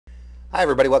Hi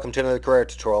everybody, welcome to another career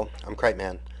tutorial. I'm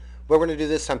cripeman. What we're going to do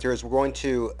this time through is we're going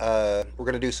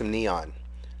to do some neon.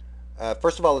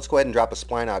 First of all, let's go ahead and drop a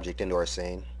spline object into our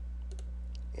scene,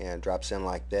 and drops in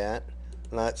like that.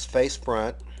 Let's face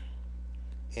front,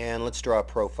 and let's draw a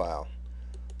profile.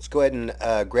 Let's go ahead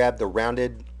and grab the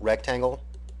rounded rectangle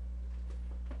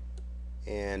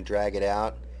and drag it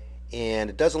out. And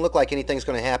it doesn't look like anything's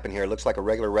going to happen here. It looks like a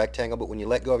regular rectangle, but when you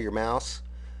let go of your mouse,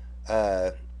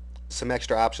 uh, some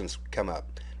extra options come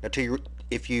up. Now,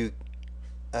 if you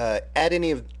add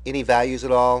any values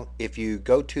at all, if you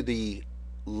go to the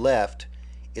left,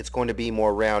 it's going to be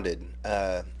more rounded.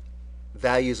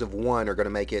 Values of 1 are going to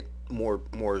make it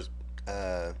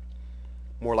uh,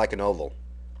 more like an oval.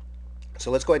 So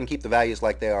let's go ahead and keep the values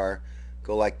like they are.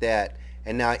 Go like that.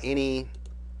 And now any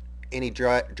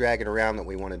dragging around that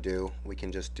we want to do, we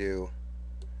can just do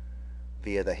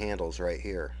via the handles right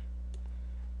here.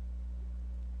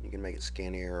 You can make it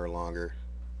skinnier or longer.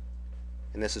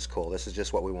 And this is cool. This is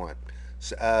just what we want.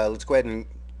 So let's go ahead and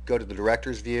go to the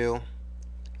director's view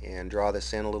and draw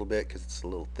this in a little bit because it's a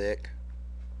little thick.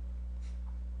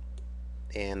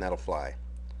 And that'll fly.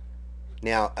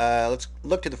 Now let's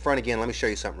look to the front again. Let me show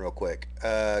you something real quick.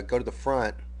 Go to the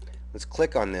front. Let's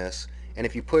click on this. And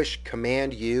if you push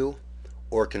Command U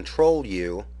or Control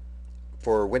U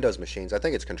for Windows machines, I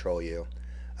think it's Control U,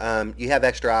 you have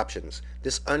extra options.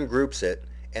 This ungroups it,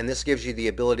 and this gives you the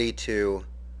ability to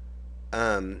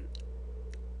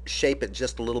shape it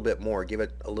just a little bit more. Give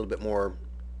it a little bit more,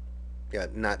 yeah,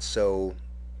 not so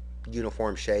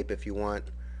uniform shape if you want.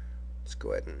 Let's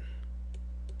go ahead and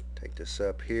take this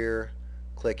up here,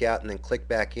 click out, and then click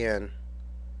back in,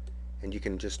 and you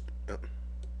can just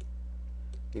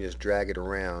drag it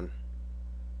around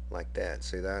like that.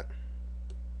 See that?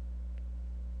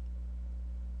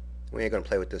 We ain't going to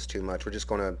play with this too much. We're just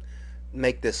going to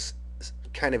make this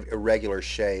kind of irregular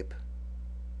shape.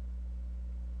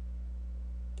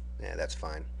 Yeah, that's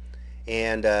fine.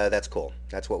 And that's cool.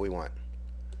 That's what we want.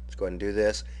 Let's go ahead and do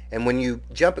this. And when you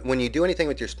do anything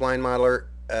with your spline modeler,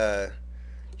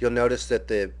 you'll notice that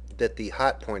the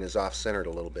hot point is off centered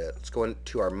a little bit. Let's go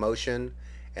into our motion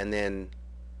and then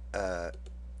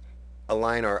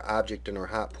align our object and our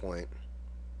hot point,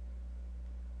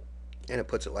 and it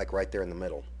puts it like right there in the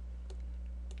middle.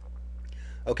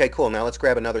 Okay, cool. Now let's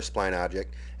grab another spline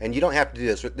object, and you don't have to do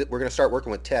this. We're going to start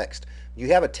working with text. You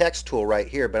have a text tool right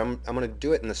here, but I'm going to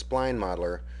do it in the spline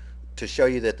modeler to show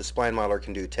you that the spline modeler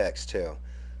can do text too.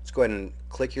 Let's go ahead and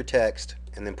click your text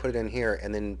and then put it in here,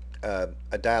 and then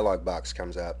a dialog box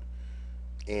comes up,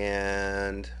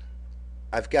 and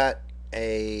I've got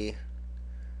a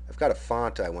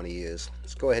font I want to use.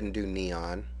 Let's go ahead and do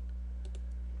neon,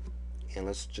 and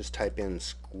let's just type in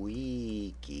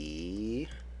squeaky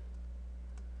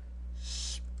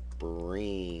springs,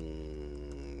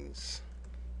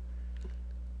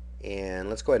 and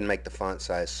let's go ahead and make the font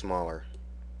size smaller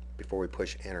before we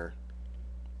push enter.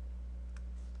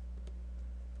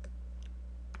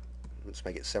 Let's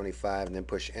make it 75 and then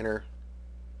push enter,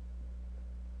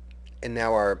 and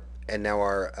now our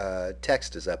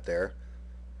text is up there.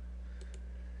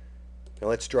 Now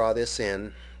let's draw this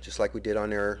in just like we did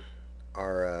on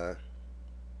our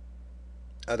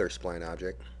other spline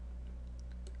object.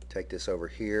 Take this over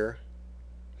here,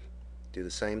 do the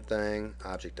same thing,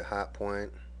 object to hot point,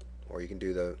 or you can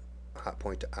do the hot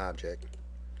point to object.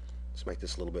 Let's make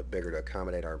this a little bit bigger to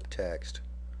accommodate our text,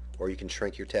 or you can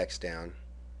shrink your text down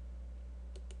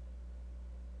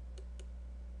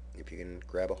if you can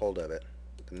grab a hold of it.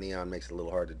 The neon makes it a little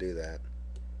hard to do that.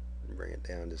 Bring it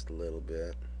down just a little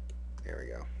bit. There we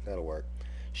go. That'll work.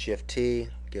 Shift T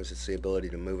gives us the ability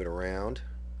to move it around.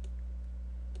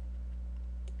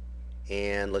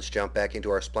 And let's jump back into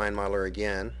our spline modeler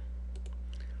again.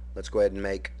 Let's go ahead and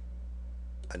make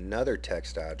another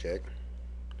text object.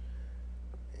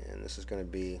 And this is going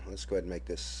to be, let's go ahead and make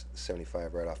this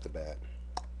 75 right off the bat.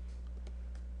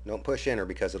 Don't push enter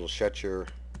because it'll shut your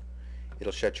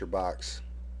box.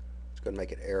 Let's go ahead and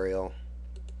make it Arial.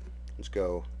 Let's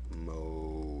go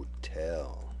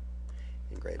motel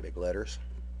in great big letters.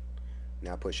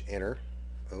 Now push enter.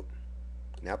 Oh,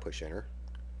 now push enter.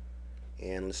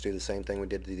 And let's do the same thing we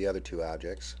did to the other two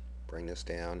objects. Bring this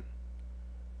down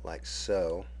like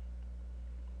so.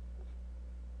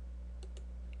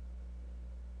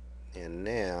 And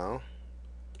now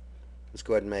let's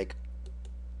go ahead and make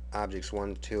objects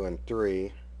 1, 2, and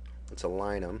 3. Let's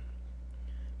align them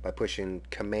by pushing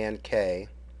Command K,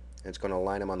 and it's going to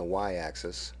align them on the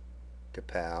y-axis.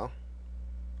 Kapow.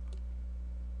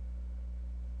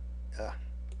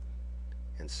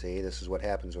 And see, this is what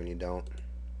happens when you don't.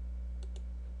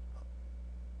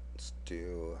 Let's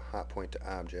do hot point to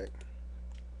object.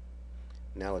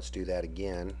 Now let's do that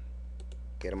again.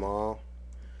 Get them all.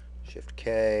 Shift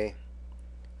K.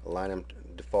 Align them to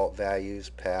default values.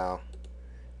 Pow.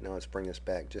 Now let's bring this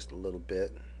back just a little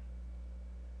bit.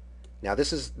 Now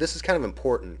this is kind of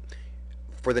important.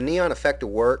 For the neon effect to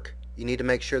work, you need to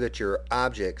make sure that your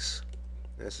objects,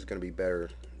 this is going to be better,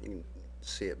 you can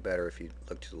see it better if you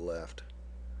look to the left.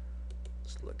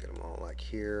 Let's look at them all like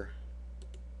here,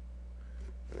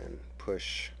 and then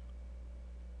push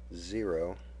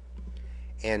 0.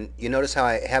 And you notice how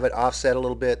I have it offset a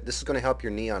little bit? This is going to help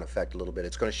your neon effect a little bit.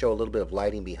 It's going to show a little bit of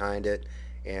lighting behind it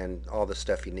and all the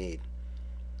stuff you need.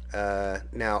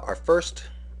 Now our first,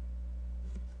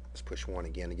 let's push 1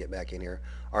 again to get back in here.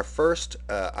 Our first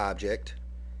object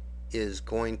is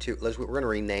going to, we're going to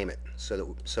rename it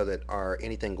so that our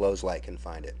anything glows light can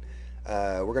find it.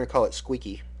 We're going to call it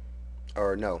Squeaky,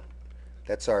 or no,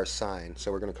 that's our sign.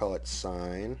 So we're going to call it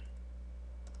sign,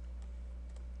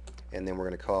 and then we're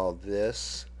going to call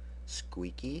this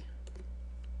Squeaky,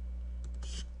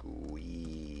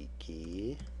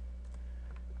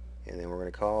 and then we're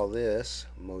going to call this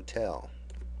Motel,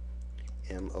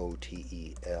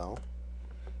 M-O-T-E-L,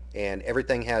 and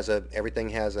everything has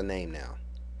a name now.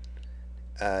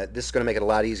 This is going to make it a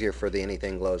lot easier for the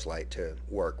anything glows light to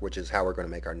work, which is how we're going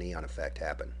to make our neon effect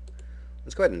happen.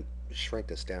 Let's go ahead and shrink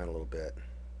this down a little bit,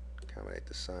 accommodate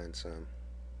the sign some.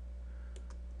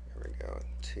 There we go,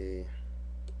 T.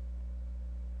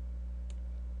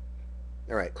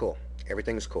 Alright, cool.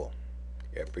 Everything's cool.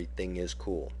 Everything is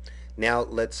cool. Now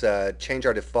let's change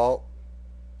our default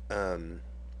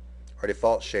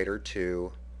shader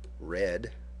to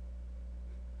red.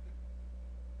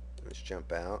 Let's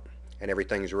jump out, and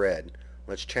everything's red.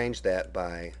 Let's change that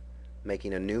by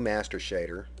making a new master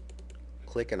shader,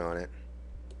 clicking on it,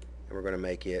 and we're going to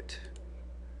make it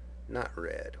not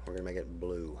red. We're going to make it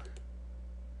blue,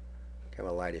 kind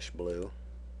of a lightish blue.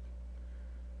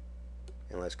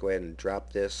 And let's go ahead and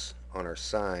drop this on our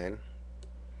sign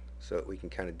so that we can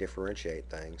kind of differentiate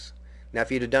things. Now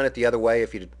if you'd have done it the other way,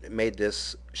 if you'd made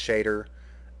this shader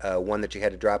one that you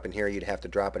had to drop in here, you'd have to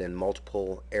drop it in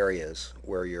multiple areas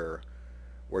where your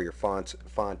font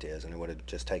is, and it would have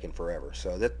just taken forever.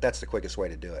 So that's the quickest way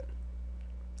to do it.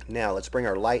 Now let's bring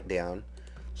our light down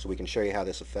so we can show you how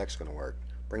this effect's going to work.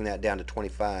 Bring that down to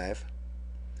 25.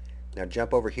 Now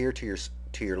jump over here to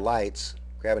your lights,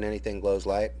 grab an anything glows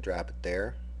light, drop it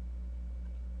there,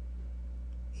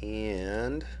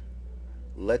 and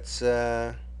let's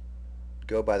go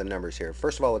by the numbers here.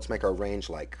 First of all, let's make our range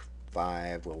like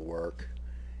 5 will work,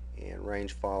 and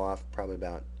range fall off probably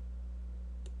about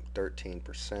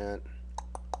 13%.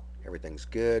 Everything's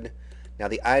good. Now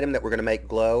the item that we're going to make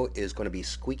glow is going to be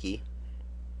Squeaky,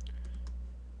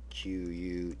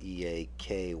 Q-U-E-A-K-Y,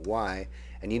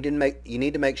 and you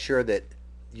need to make sure that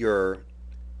your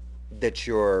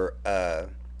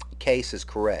case is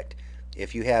correct.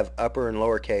 If you have upper and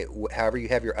lower case, however you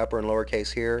have your upper and lower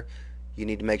case here, you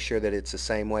need to make sure that it's the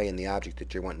same way in the object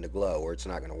that you're wanting to glow, or it's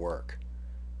not going to work.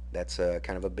 That's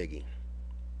kind of a biggie.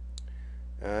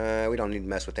 We don't need to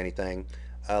mess with anything.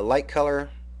 Light color,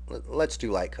 let's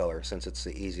do light color since it's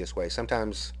the easiest way.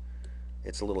 Sometimes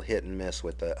it's a little hit and miss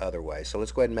with the other way. So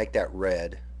let's go ahead and make that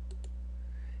red.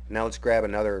 Now let's grab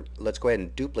another, let's go ahead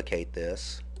and duplicate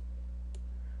this.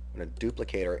 I'm going to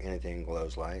duplicate our anything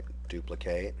glows light,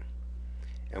 duplicate,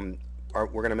 and we're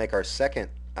going to make our second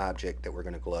object that we're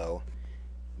going to glow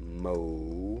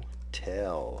Motel,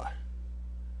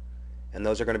 and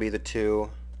those are going to be the two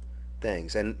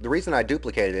things. And the reason I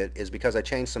duplicated it is because I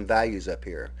changed some values up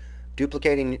here.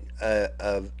 Duplicating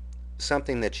of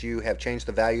something that you have changed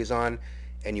the values on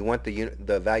and you want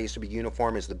the values to be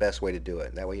uniform is the best way to do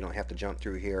it. That way you don't have to jump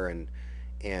through here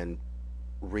and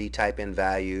retype in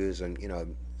values,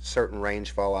 and certain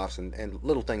range fall offs and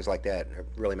little things like that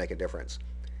really make a difference.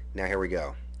 Now here we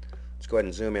go. Let's go ahead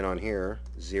and zoom in on here,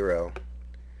 0,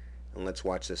 and let's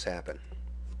watch this happen.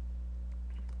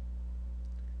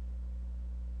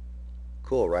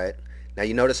 Cool, right? Now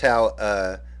you notice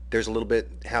how there's a little bit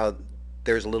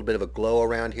of a glow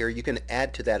around here. You can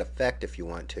add to that effect if you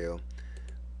want to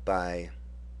by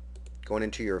going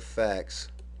into your effects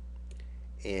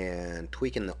and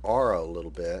tweaking the aura a little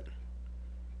bit.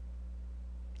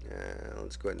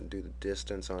 Let's go ahead and do the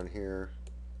distance on here.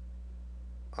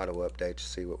 Auto update to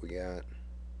see what we got.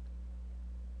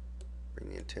 Bring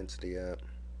the intensity up.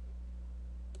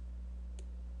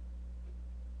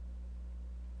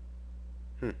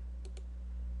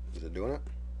 Is it doing it?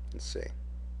 Let's see.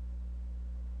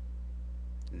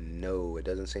 No, it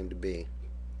doesn't seem to be.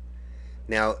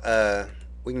 Now,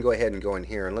 we can go ahead and go in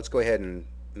here, and let's go ahead and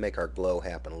make our glow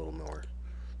happen a little more.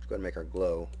 Let's go ahead and make our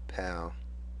glow, pow,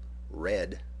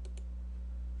 red.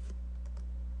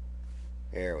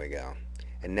 There we go.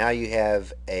 And now you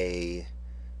have a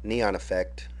neon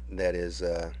effect that is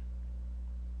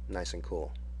nice and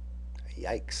cool.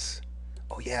 Yikes.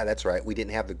 Oh yeah, that's right. We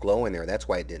didn't have the glow in there. That's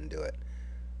why it didn't do it.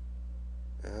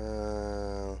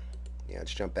 Yeah,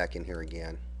 let's jump back in here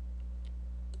again.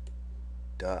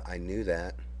 Duh, I knew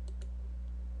that.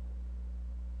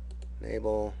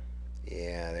 Enable.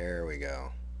 Yeah, there we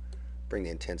go. Bring the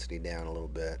intensity down a little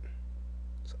bit.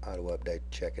 So auto update,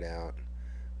 check it out.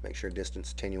 Make sure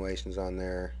distance attenuation's on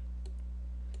there.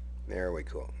 There we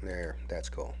go. There, that's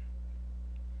cool.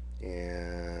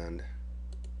 And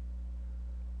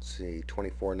let's see,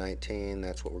 2419,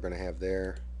 that's what we're going to have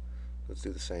there. Let's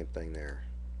do the same thing there.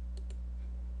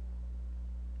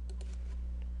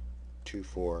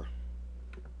 24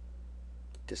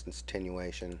 distance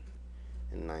attenuation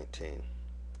and 19.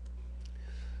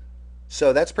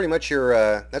 So that's pretty much your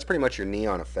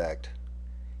neon effect.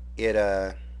 It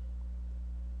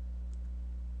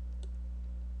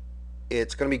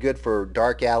it's going to be good for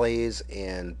dark alleys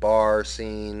and bar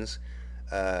scenes.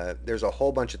 There's a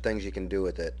whole bunch of things you can do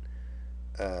with it,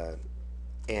 uh,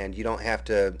 and you don't have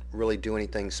to really do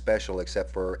anything special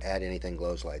except for add anything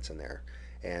glows lights in there.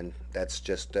 And that's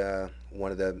just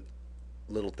one of the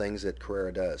little things that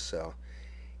Carrera does. So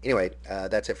anyway,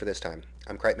 that's it for this time.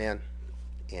 I'm cripeman,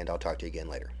 and I'll talk to you again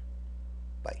later.